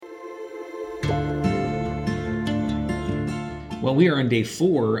Well, we are on day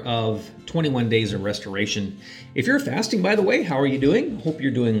 4 of 21 days of restoration. If you're fasting, by the way, how are you doing? Hope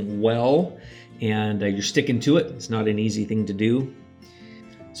you're doing well and you're sticking to it. It's not an easy thing to do.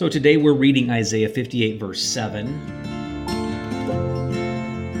 So today we're reading Isaiah 58 verse 7.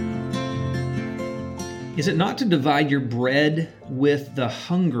 Is it not to divide your bread with the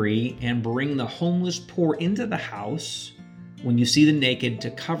hungry and bring the homeless poor into the house when you see the naked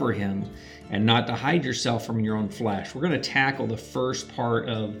to cover him and not to hide yourself from your own flesh? We're going to tackle the first part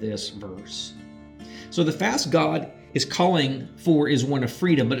of this verse. So the fast God is calling for is one of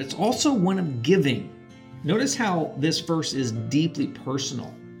freedom, but it's also one of giving. Notice how this verse is deeply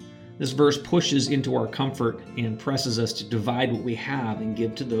personal. This verse pushes into our comfort and presses us to divide what we have and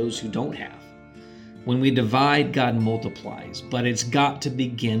give to those who don't have. When we divide, God multiplies, but it's got to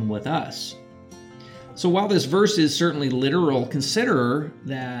begin with us. So while this verse is certainly literal, consider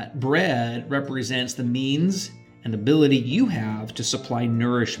that bread represents the means and ability you have to supply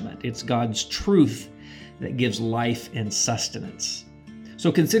nourishment. It's God's truth that gives life and sustenance.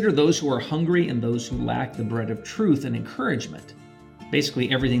 So consider those who are hungry and those who lack the bread of truth and encouragement.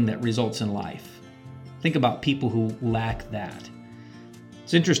 Basically everything that results in life. Think about people who lack that.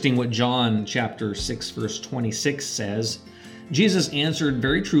 It's interesting what John chapter 6 verse 26 says. Jesus answered,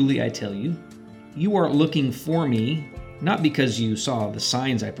 "Very truly I tell you, you are looking for me, not because you saw the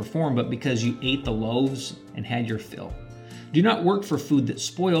signs I performed, but because you ate the loaves and had your fill. Do not work for food that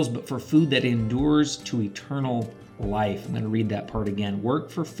spoils, but for food that endures to eternal life." I'm going to read that part again. Work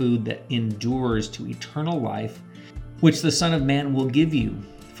for food that endures to eternal life, which the Son of Man will give you.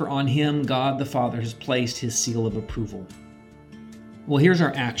 For on him God the Father has placed his seal of approval. Well, here's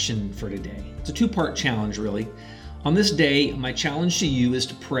our action for today. It's a 2-part challenge, really. On this day, my challenge to you is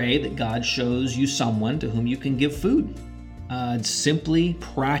to pray that God shows you someone to whom you can give food. Simply,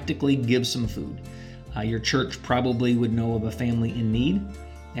 practically give some food. Your church probably would know of a family in need,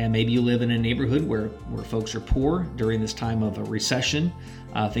 and maybe you live in a neighborhood where folks are poor during this time of a recession.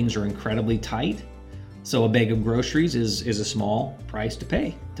 Things are incredibly tight. So a bag of groceries is a small price to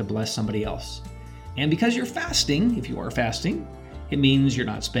pay to bless somebody else. And because you're fasting, if you are fasting, it means you're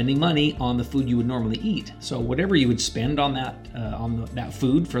not spending money on the food you would normally eat. So whatever you would spend on that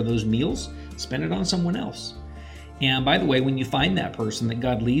food for those meals, spend it on someone else. And by the way, when you find that person that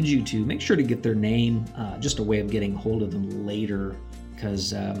God leads you to, make sure to get their name, just a way of getting hold of them later,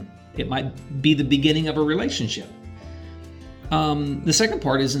 because it might be the beginning of a relationship. The second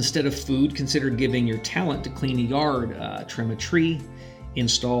part is, instead of food, consider giving your talent to clean a yard, trim a tree,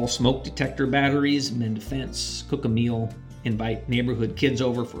 install smoke detector batteries, mend a fence, cook a meal, invite neighborhood kids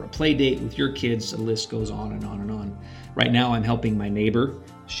over for a play date with your kids. The list goes on and on and on. Right now, I'm helping my neighbor.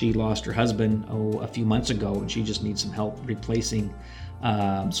 She lost her husband a few months ago, and she just needs some help replacing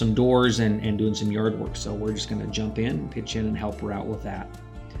some doors and doing some yard work. So we're just going to jump in, pitch in, and help her out with that.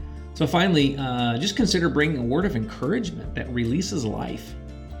 So finally, just consider bringing a word of encouragement that releases life,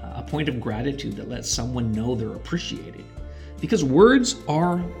 a point of gratitude that lets someone know they're appreciated. Because words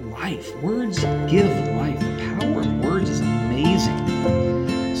are life. Words give life. The power of words is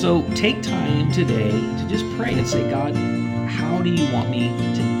amazing. So take time today to just pray and say, God, how do you want me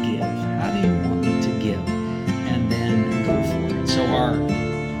to give? How do you want me to give? And then go for it. So our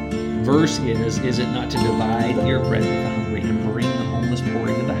verse is it not to divide your bread with the hungry and bring the homeless poor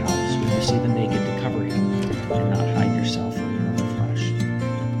into the house when you see the naked to cover him and not hide yourself from your own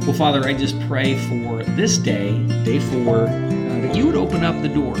flesh? Well, Father, I just pray for this day, day 4, that you would open up the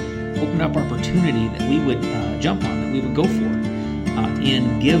door, open up opportunity that we would jump on, that we would go for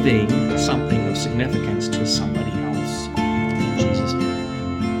in giving something of significance to somebody else. In Jesus' name.